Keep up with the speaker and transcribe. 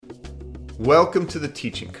Welcome to The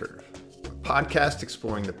Teaching Curve, a podcast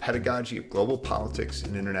exploring the pedagogy of global politics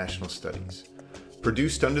and international studies,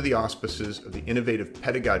 produced under the auspices of the innovative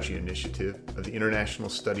Pedagogy Initiative of the International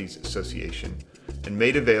Studies Association and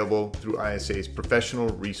made available through ISA's Professional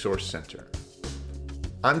Resource Center.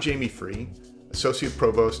 I'm Jamie Free, Associate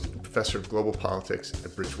Provost and Professor of Global Politics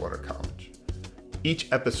at Bridgewater College.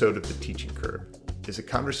 Each episode of The Teaching Curve is a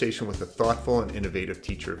conversation with a thoughtful and innovative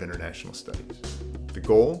teacher of international studies. The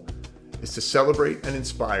goal is to celebrate and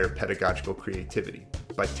inspire pedagogical creativity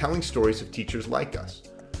by telling stories of teachers like us,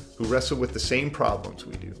 who wrestle with the same problems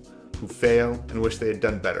we do, who fail and wish they had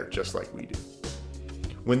done better just like we do.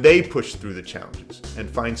 When they push through the challenges and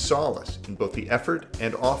find solace in both the effort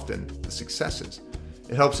and often the successes,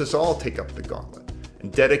 it helps us all take up the gauntlet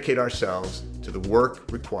and dedicate ourselves to the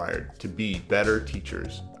work required to be better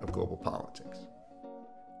teachers of global politics.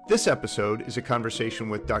 This episode is a conversation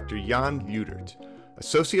with Dr. Jan Luedert,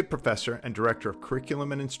 Associate Professor and Director of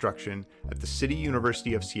Curriculum and Instruction at the City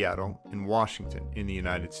University of Seattle in Washington in the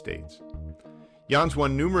United States. Jan's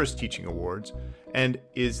won numerous teaching awards and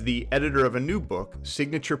is the editor of a new book,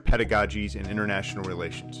 Signature Pedagogies in International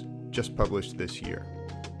Relations, just published this year.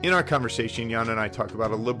 In our conversation, Jan and I talk about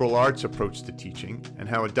a liberal arts approach to teaching and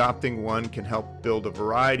how adopting one can help build a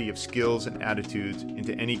variety of skills and attitudes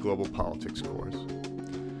into any global politics course.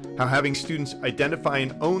 How having students identify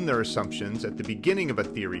and own their assumptions at the beginning of a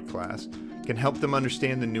theory class can help them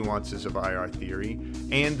understand the nuances of IR theory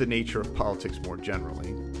and the nature of politics more generally,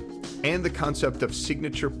 and the concept of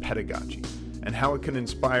signature pedagogy and how it can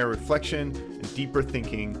inspire reflection and deeper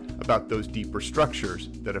thinking about those deeper structures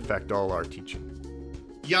that affect all our teaching.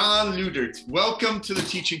 Jan Luedert, welcome to The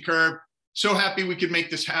Teaching Curve. So happy we could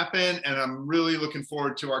make this happen, and I'm really looking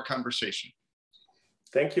forward to our conversation.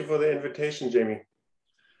 Thank you for the invitation, Jamie.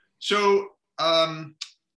 So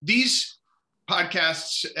these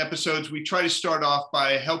podcasts episodes, we try to start off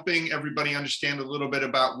by helping everybody understand a little bit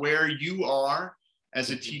about where you are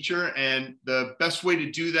as a teacher. And the best way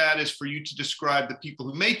to do that is for you to describe the people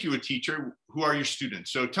who make you a teacher, who are your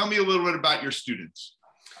students. So tell me a little bit about your students.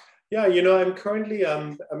 Yeah, I'm currently,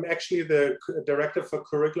 I'm actually the Director for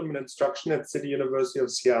Curriculum and Instruction at City University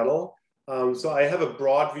of Seattle. So I have a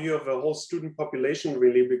broad view of the whole student population,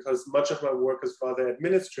 really, because much of my work is rather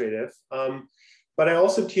administrative. But I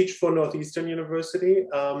also teach for Northeastern University,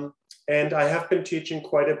 and I have been teaching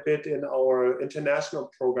quite a bit in our international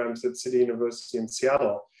programs at City University in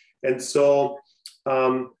Seattle. And so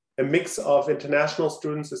a mix of international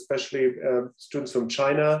students, especially students from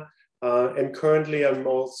China, and currently I'm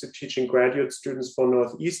also teaching graduate students for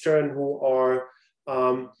Northeastern who are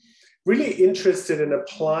really interested in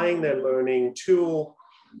applying their learning to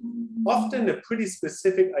often a pretty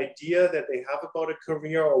specific idea that they have about a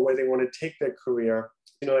career or where they want to take their career.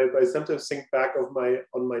 I sometimes think back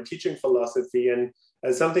on my teaching philosophy, and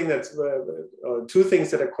as something that's two things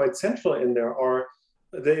that are quite central in there are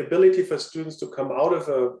the ability for students to come out of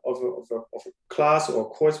a class or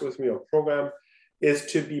course with me or program is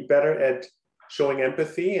to be better at showing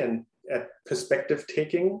empathy and at perspective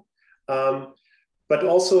taking. But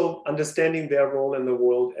also understanding their role in the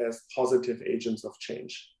world as positive agents of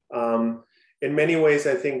change. In many ways,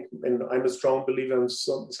 I think, and I'm a strong believer in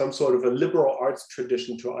some sort of a liberal arts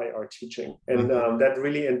tradition to IR teaching. And that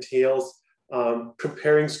really entails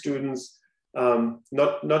preparing students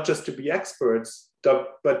not just to be experts,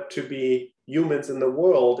 but to be humans in the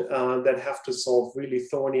world that have to solve really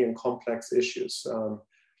thorny and complex issues.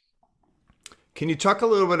 Can you talk a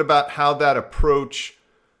little bit about how that approach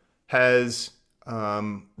has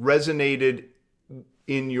resonated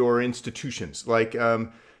in your institutions? Like,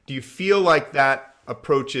 do you feel like that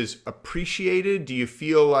approach is appreciated? Do you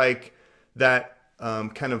feel like that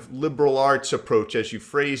kind of liberal arts approach, as you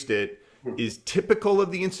phrased it, is typical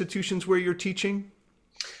of the institutions where you're teaching?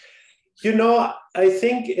 I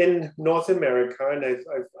think in North America, and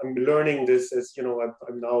I'm learning this as,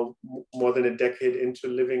 I'm now more than a decade into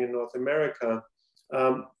living in North America,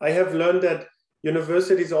 I have learned that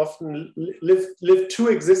universities often live two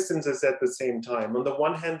existences at the same time. On the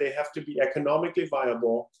one hand, they have to be economically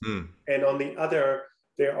viable, and on the other,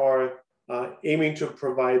 they are aiming to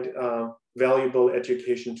provide valuable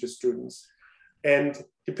education to students. And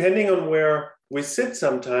depending on where we sit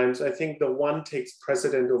sometimes, I think the one takes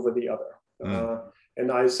precedent over the other.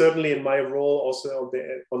 And I certainly, in my role also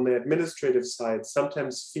on the administrative side,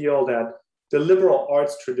 sometimes feel that the liberal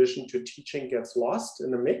arts tradition to teaching gets lost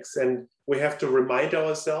in the mix, and we have to remind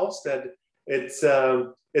ourselves that it's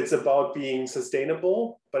about being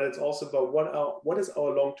sustainable, but it's also about what is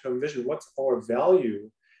our long-term vision, what's our value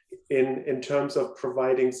in terms of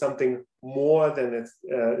providing something more than it's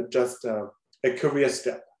just a career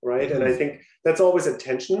step. right? And I think that's always a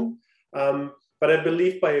tension. But I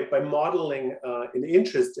believe by modeling an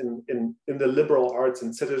interest in the liberal arts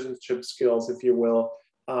and citizenship skills, if you will,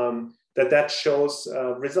 that shows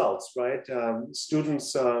results, right?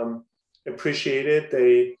 Students appreciate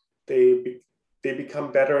it. They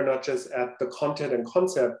become better not just at the content and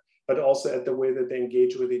concept, but also at the way that they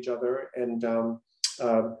engage with each other and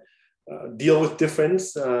deal with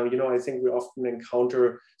difference. I think we often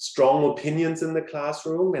encounter strong opinions in the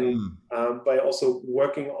classroom, and by also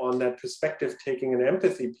working on that perspective taking and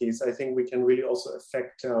empathy piece, I think we can really also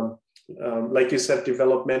affect, like you said,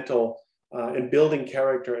 developmental and building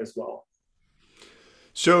character as well.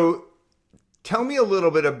 So tell me a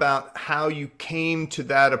little bit about how you came to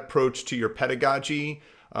that approach to your pedagogy.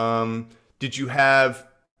 Did you have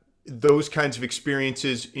those kinds of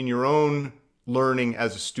experiences in your own learning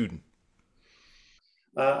as a student?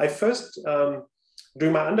 I first,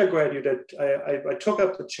 during my undergraduate, I took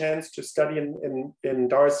up the chance to study in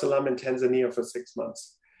Dar es Salaam in Tanzania for 6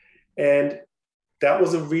 months. And that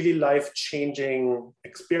was a really life-changing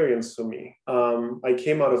experience for me. I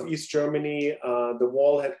came out of East Germany, the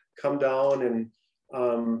wall had come down, and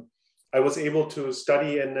I was able to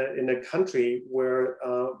study in a country where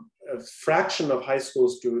a fraction of high school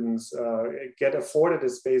students get afforded a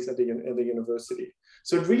space at the university.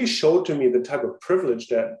 So it really showed to me the type of privilege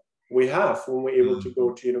that we have when we're able to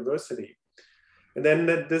go to university. And then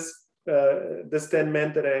this then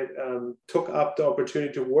meant that I took up the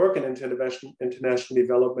opportunity to work in international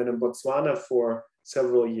development in Botswana for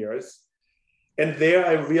several years. And there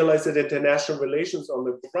I realized that international relations on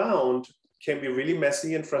the ground can be really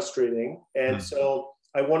messy and frustrating. And so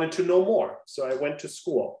I wanted to know more. So I went to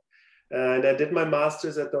school and I did my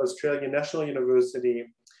master's at the Australian National University.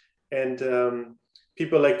 And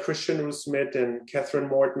people like Christian Roux-Smith and Catherine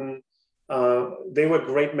Morton, they were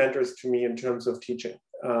great mentors to me in terms of teaching.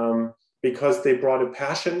 Because they brought a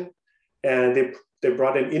passion and they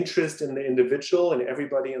brought an interest in the individual and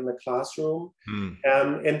everybody in the classroom.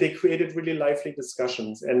 And they created really lively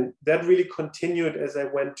discussions. And that really continued as I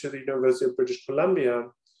went to the University of British Columbia,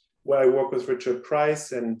 where I worked with Richard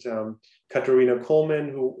Price and Katharina Coleman,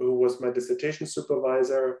 who was my dissertation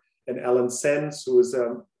supervisor, and Alan Sens, who is,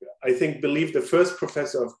 I think, believed the first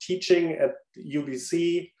professor of teaching at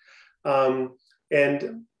UBC.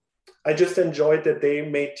 And I just enjoyed that they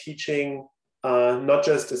made teaching not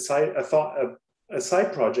just a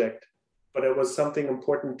side project, but it was something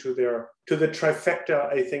important to the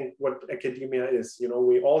trifecta. I think what academia is.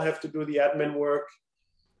 We all have to do the admin work.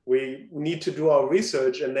 We need to do our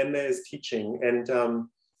research, and then there is teaching. And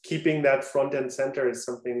keeping that front and center is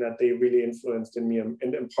something that they really influenced in me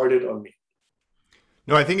and imparted on me.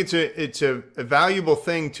 No, I think it's a valuable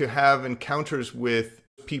thing to have encounters with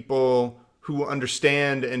people who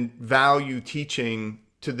understand and value teaching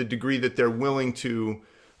to the degree that they're willing to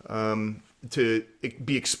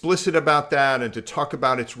be explicit about that and to talk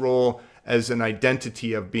about its role as an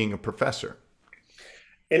identity of being a professor.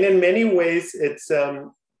 And in many ways, it's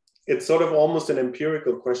sort of almost an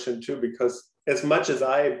empirical question too, because as much as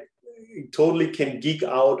I totally can geek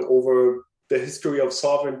out over the history of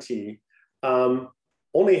sovereignty,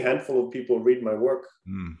 only a handful of people read my work.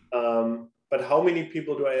 But how many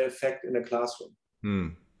people do I affect in a classroom?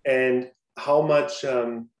 And how much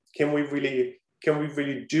can we really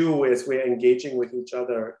do as we're engaging with each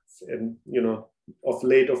other? And of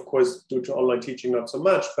late, of course, due to online teaching, not so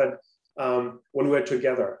much, but when we're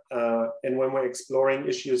together and when we're exploring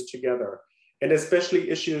issues together, and especially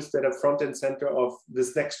issues that are front and center of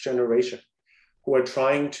this next generation, who are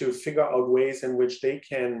trying to figure out ways in which they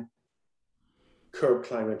can curb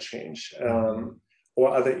climate change.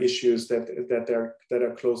 Or other issues that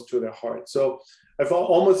are close to their heart. So I've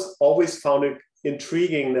almost always found it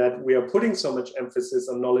intriguing that we are putting so much emphasis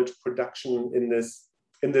on knowledge production in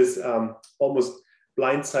this almost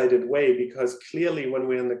blindsided way, because clearly when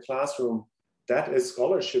we're in the classroom, that is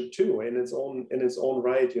scholarship too, in its own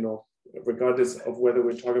right. Regardless of whether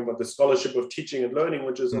we're talking about the scholarship of teaching and learning,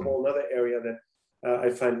 which is a whole other area that I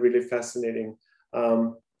find really fascinating.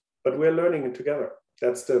 But we're learning it together.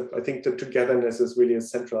 I think the togetherness is really a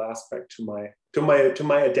central aspect to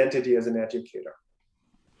my identity as an educator.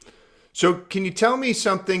 So can you tell me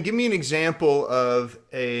something, give me an example of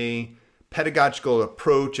a pedagogical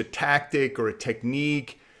approach, a tactic or a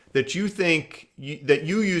technique that you think that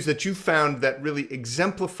you use, that you found that really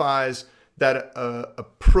exemplifies that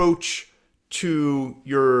approach to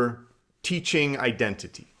your teaching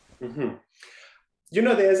identity?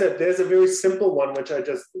 There's a very simple one, which I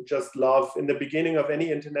just love in the beginning of any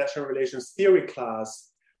international relations theory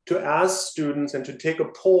class, to ask students and to take a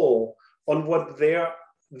poll on what their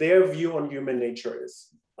view on human nature is.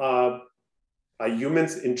 Are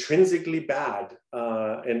humans intrinsically bad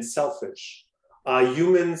and selfish? Are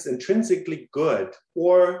humans intrinsically good?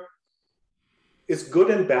 Or is good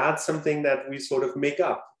and bad something that we sort of make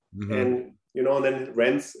up? Mm-hmm. And,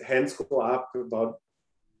 then hands go up about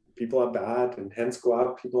people are bad, and hands go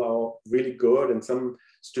up, people are really good. And some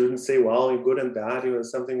students say, well, you're good and bad,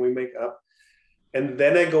 something we make up. And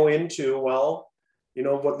then I go into,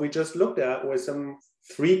 what we just looked at were some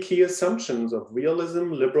 3 key assumptions of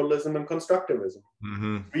realism, liberalism, and constructivism.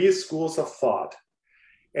 Mm-hmm. 3 schools of thought.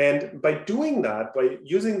 And by doing that, by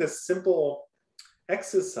using this simple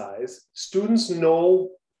exercise, students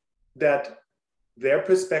know that their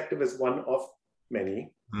perspective is one of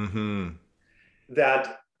many, mm-hmm.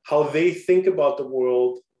 that how they think about the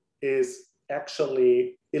world is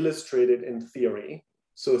actually illustrated in theory.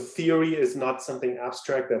 So theory is not something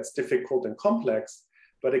abstract that's difficult and complex,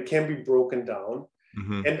 but it can be broken down.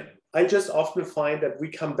 Mm-hmm. And I just often find that we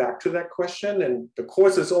come back to that question, and the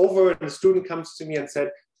course is over and the student comes to me and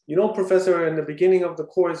said, professor, in the beginning of the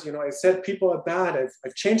course, I said people are bad.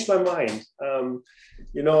 I've changed my mind. I'm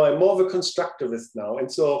more of a constructivist now.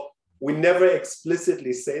 And so we never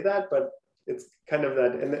explicitly say that, but it's kind of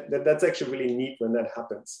that. And that's actually really neat when that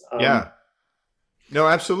happens. Yeah. No,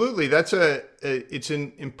 absolutely. It's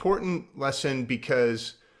an important lesson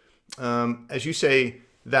because, as you say,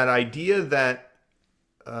 that idea that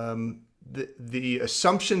the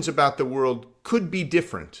assumptions about the world could be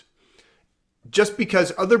different, just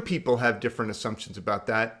because other people have different assumptions about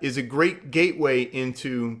that, is a great gateway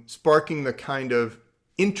into sparking the kind of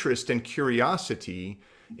interest and curiosity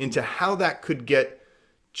into how that could get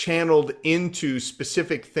channeled into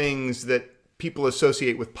specific things that people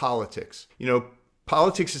associate with politics.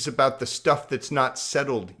 Politics is about the stuff that's not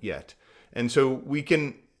settled yet. And so we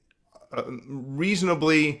can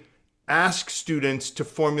reasonably ask students to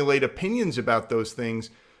formulate opinions about those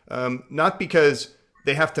things, not because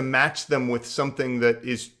they have to match them with something that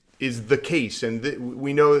is the case. And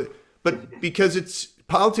we know, but because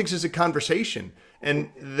politics is a conversation, and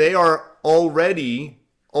they are already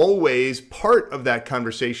always part of that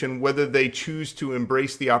conversation, whether they choose to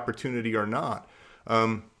embrace the opportunity or not.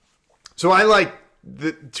 So I like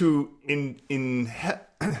to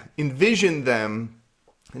envision them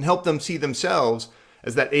and help them see themselves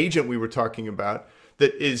as that agent we were talking about,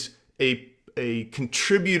 that is a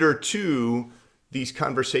contributor to these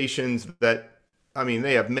conversations that,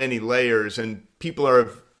 they have many layers, and people are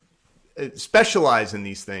specialize in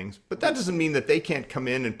these things, but that doesn't mean that they can't come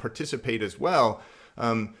in and participate as well,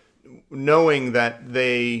 knowing that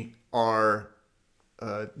they are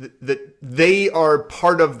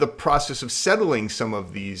part of the process of settling some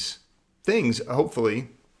of these things, hopefully.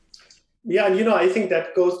 Yeah, and I think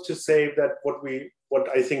that goes to say that what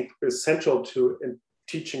I think is central to in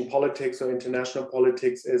teaching politics or international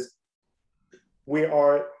politics is we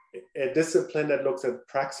are a discipline that looks at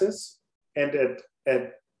praxis and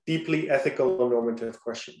at deeply ethical and normative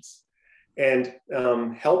questions, and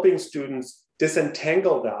helping students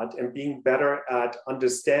disentangle that and being better at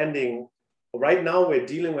understanding. Right now, we're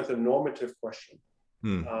dealing with a normative question.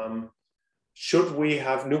 Should we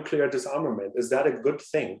have nuclear disarmament? Is that a good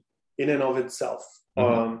thing in and of itself?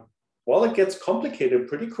 Mm-hmm. Well, it gets complicated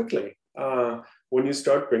pretty quickly when you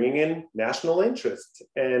start bringing in national interest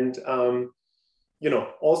and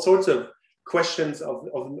all sorts of questions of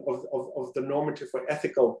the normative or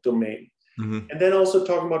ethical domain. Mm-hmm. And then also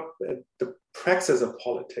talking about the praxis of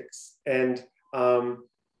politics and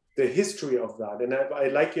the history of that. And I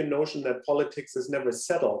like your notion that politics is never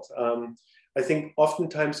settled. I think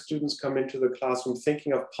oftentimes students come into the classroom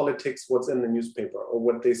thinking of politics, what's in the newspaper or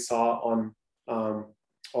what they saw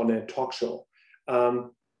on a talk show.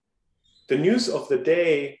 The news of the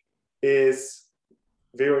day is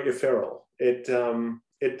very ephemeral. It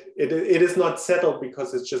is not settled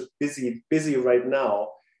because it's just busy right now.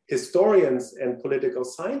 Historians and political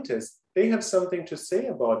scientists, they have something to say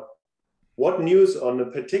about what news on a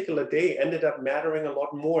particular day ended up mattering a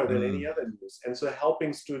lot more than any other news. And so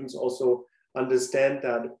helping students also understand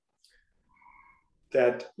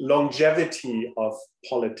that longevity of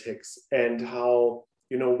politics and how,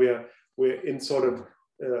 we're in sort of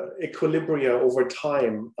equilibria over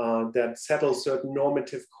time that settle certain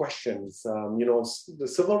normative questions. The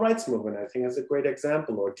civil rights movement, I think, is a great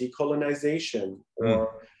example, or decolonization, or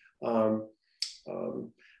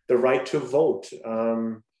the right to vote,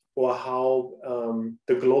 or how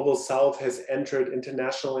the global South has entered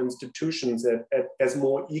international institutions as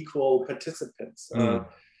more equal participants.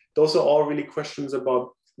 Those are all really questions about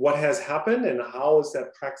what has happened and how is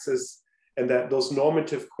that praxis and that those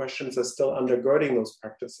normative questions are still undergirding those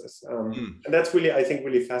practices. And that's really, I think,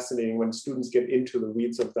 really fascinating when students get into the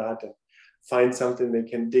weeds of that and find something they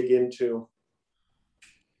can dig into.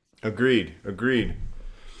 Agreed.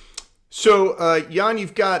 So, Jan,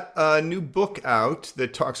 you've got a new book out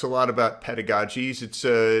that talks a lot about pedagogies. It's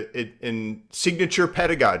in Signature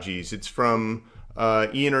Pedagogies. It's from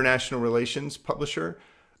International Relations publisher.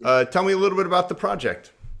 Tell me a little bit about the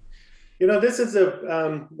project. This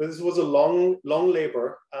was a long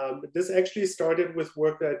labor. This actually started with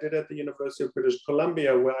work that I did at the University of British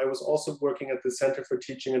Columbia, where I was also working at the Center for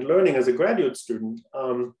Teaching and Learning as a graduate student,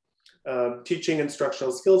 teaching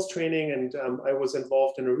instructional skills training. And I was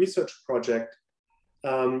involved in a research project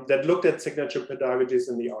that looked at signature pedagogies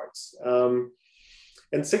in the arts.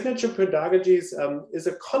 And signature pedagogies is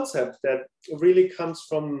a concept that really comes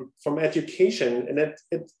from education. And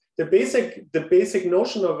the basic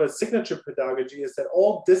notion of a signature pedagogy is that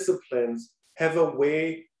all disciplines have a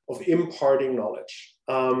way of imparting knowledge.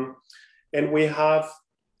 And we have,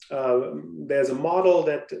 there's a model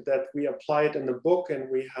that we applied in the book, and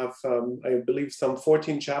we have, I believe, some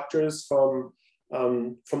 14 chapters from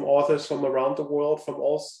authors from around the world, from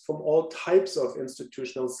all types of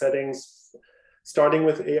institutional settings, starting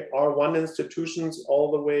with R1 institutions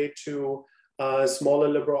all the way to smaller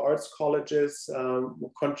liberal arts colleges,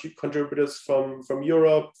 contributors from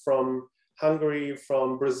Europe, from Hungary,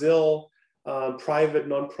 from Brazil, private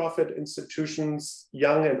nonprofit institutions,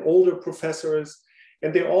 young and older professors,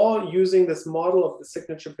 and they're all using this model of the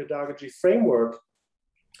signature pedagogy framework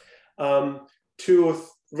to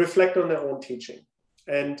reflect on their own teaching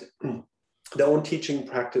and their own teaching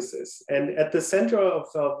practices. And at the center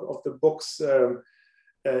of the book's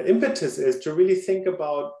impetus is to really think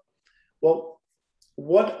about, well,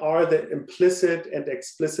 what are the implicit and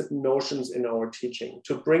explicit notions in our teaching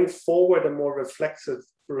to bring forward a more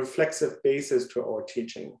reflexive basis to our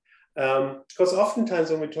teaching? Because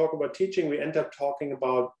oftentimes when we talk about teaching, we end up talking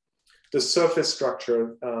about the surface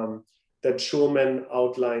structure that Schulman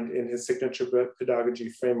outlined in his signature pedagogy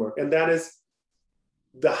framework. And that is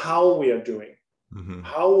the how we are doing. Mm-hmm.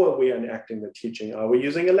 How are we enacting the teaching? Are we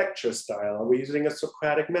using a lecture style? Are we using a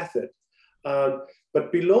Socratic method?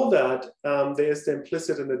 But below that, there is the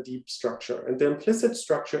implicit and the deep structure. And the implicit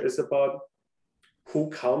structure is about who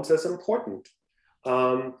counts as important.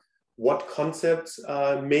 What concepts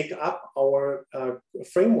make up our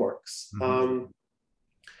frameworks? Mm-hmm.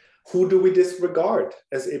 Who do we disregard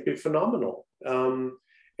as epiphenomenal? And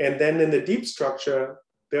then in the deep structure,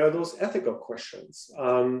 there are those ethical questions.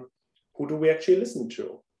 Who do we actually listen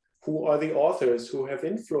to? Who are the authors who have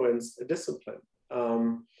influenced a discipline?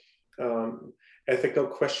 Ethical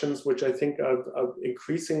questions, which I think are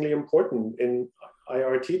increasingly important in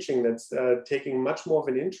IR teaching, that's taking much more of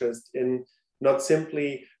an interest in not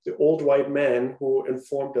simply the old white man who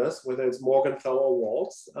informed us, whether it's Morgenthau or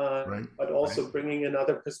Waltz, but also bringing in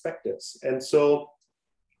other perspectives. And so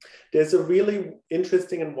there's a really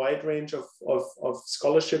interesting and wide range of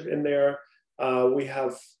scholarship in there. We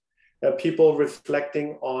have people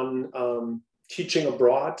reflecting on teaching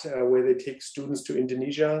abroad, where they take students to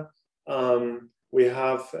Indonesia. We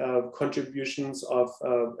have contributions of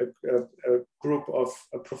a group of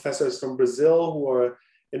professors from Brazil who are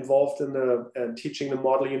involved in teaching the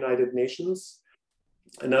Model United Nations.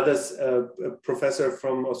 Another professor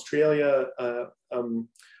from Australia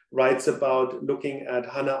writes about looking at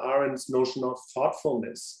Hannah Arendt's notion of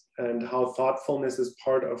thoughtfulness and how thoughtfulness is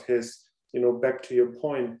part of his, back to your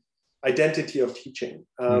point, identity of teaching.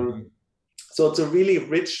 Mm-hmm. So it's a really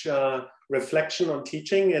rich reflection on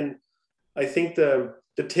teaching. And I think the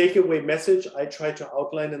takeaway message I try to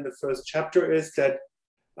outline in the first chapter is that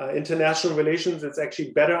international relations is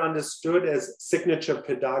actually better understood as signature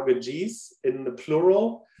pedagogies in the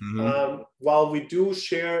plural. Mm-hmm. While we do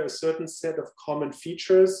share a certain set of common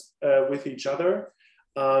features with each other,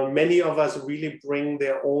 many of us really bring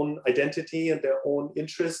their own identity and their own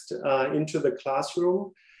interest into the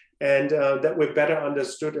classroom, and that we're better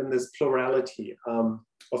understood in this plurality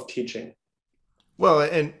of teaching. Well,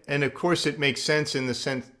 and of course it makes sense in the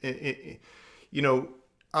sense,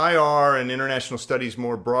 IR and international studies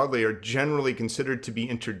more broadly are generally considered to be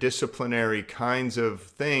interdisciplinary kinds of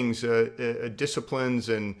things, disciplines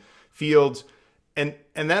and fields. And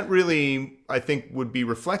that really, I think, would be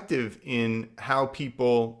reflective in how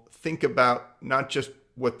people think about not just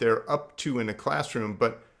what they're up to in a classroom,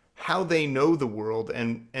 but how they know the world.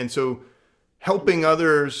 And so helping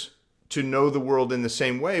others to know the world in the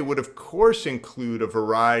same way would, of course, include a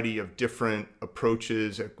variety of different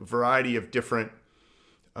approaches, a variety of different,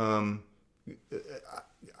 I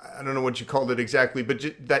don't know what you called it exactly, but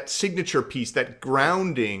that signature piece, that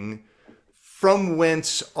grounding from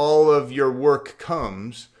whence all of your work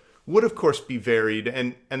comes would of course be varied,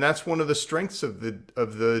 and that's one of the strengths of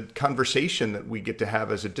the conversation that we get to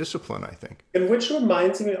have as a discipline, I think. And which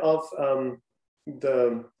reminds me of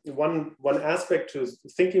the one aspect to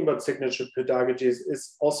thinking about signature pedagogies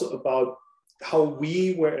is also about how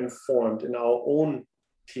we were informed in our own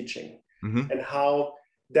teaching, and how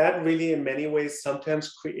that really in many ways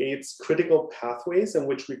sometimes creates critical pathways in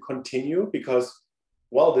which we continue because,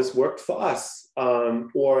 well, this worked for us,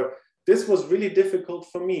 or this was really difficult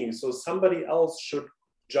for me, so somebody else should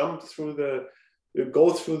go through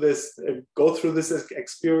this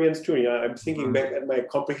experience too. Yeah, I'm thinking back at my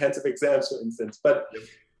comprehensive exams, for instance. But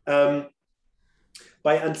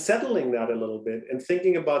by unsettling that a little bit and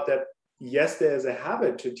thinking about that, yes, there is a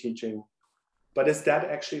habit to teaching, but is that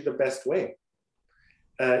actually the best way?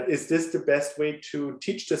 Is this the best way to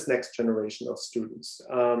teach this next generation of students?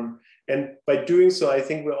 And by doing so, I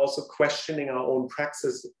think we're also questioning our own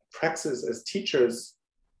praxis as teachers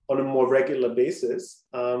on a more regular basis,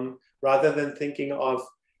 rather than thinking of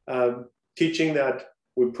teaching that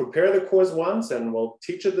we prepare the course once and we'll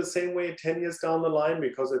teach it the same way 10 years down the line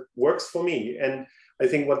because it works for me. And I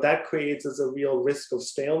think what that creates is a real risk of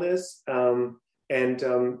staleness and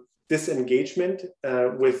disengagement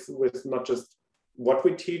with not just what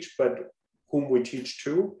we teach, but whom we teach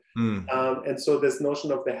to. And so this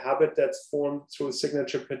notion of the habit that's formed through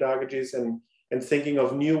signature pedagogies and thinking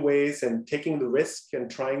of new ways and taking the risk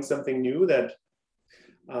and trying something new that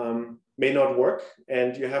may not work.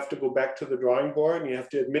 And you have to go back to the drawing board and you have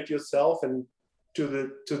to admit yourself and to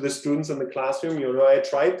the students in the classroom, I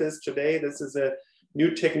tried this today. This is a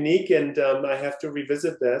new technique and I have to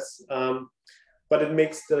revisit this. But it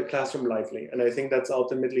makes the classroom lively. And I think that's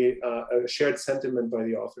ultimately a shared sentiment by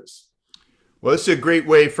the authors. Well, this is a great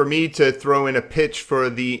way for me to throw in a pitch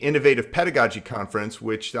for the Innovative Pedagogy Conference,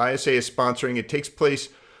 which the ISA is sponsoring. It takes place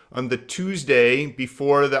on the Tuesday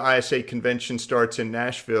before the ISA convention starts in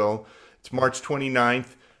Nashville. It's March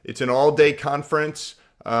 29th. It's an all-day conference,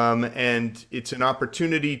 and it's an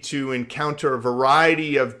opportunity to encounter a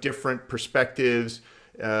variety of different perspectives,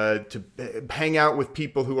 to hang out with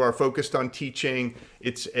people who are focused on teaching.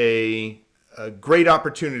 It's a great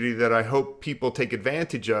opportunity that I hope people take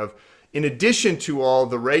advantage of, in addition to all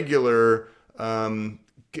the regular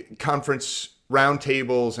conference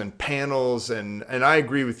roundtables and panels. And I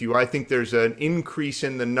agree with you. I think there's an increase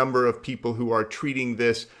in the number of people who are treating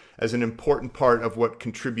this as an important part of what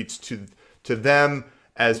contributes to them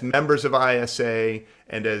as members of ISA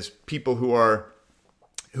and as people who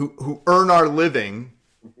earn our living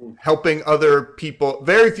helping other people.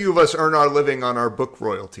 Very few of us earn our living on our book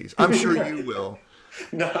royalties. I'm sure you will.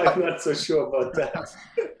 No, I'm not so sure about that.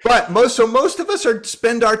 But most of us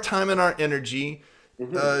spend our time and our energy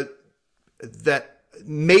that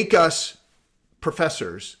make us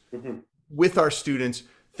professors with our students,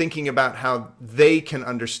 thinking about how they can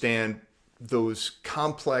understand those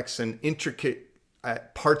complex and intricate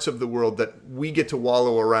parts of the world that we get to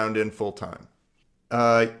wallow around in full time.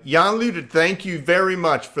 Jan Luedert, thank you very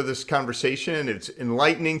much for this conversation. It's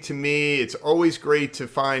enlightening to me. It's always great to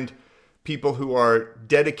find people who are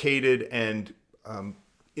dedicated and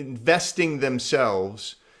investing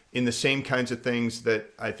themselves in the same kinds of things that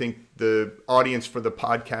I think the audience for the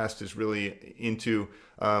podcast is really into.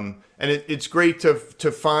 And it's great to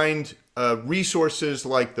find resources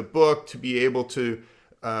like the book to be able to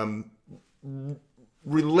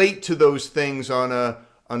relate to those things on a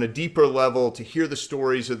deeper level, to hear the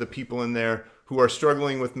stories of the people in there who are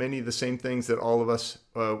struggling with many of the same things that all of us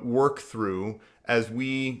work through as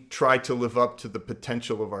we try to live up to the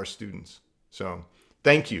potential of our students. So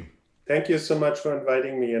thank you. Thank you so much for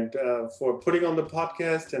inviting me and for putting on the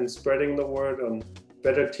podcast and spreading the word on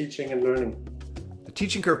better teaching and learning. The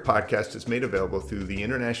Teaching Curve podcast is made available through the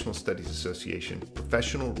International Studies Association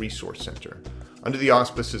Professional Resource Center under the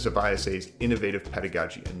auspices of ISA's Innovative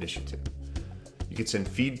Pedagogy Initiative. You can send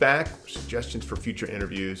feedback or suggestions for future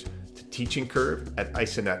interviews to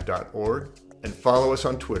teachingcurve@isanet.org and follow us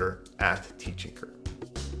on Twitter @teachingcurve.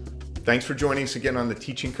 Thanks for joining us again on The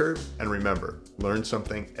Teaching Curve, and remember, learn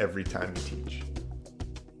something every time you teach.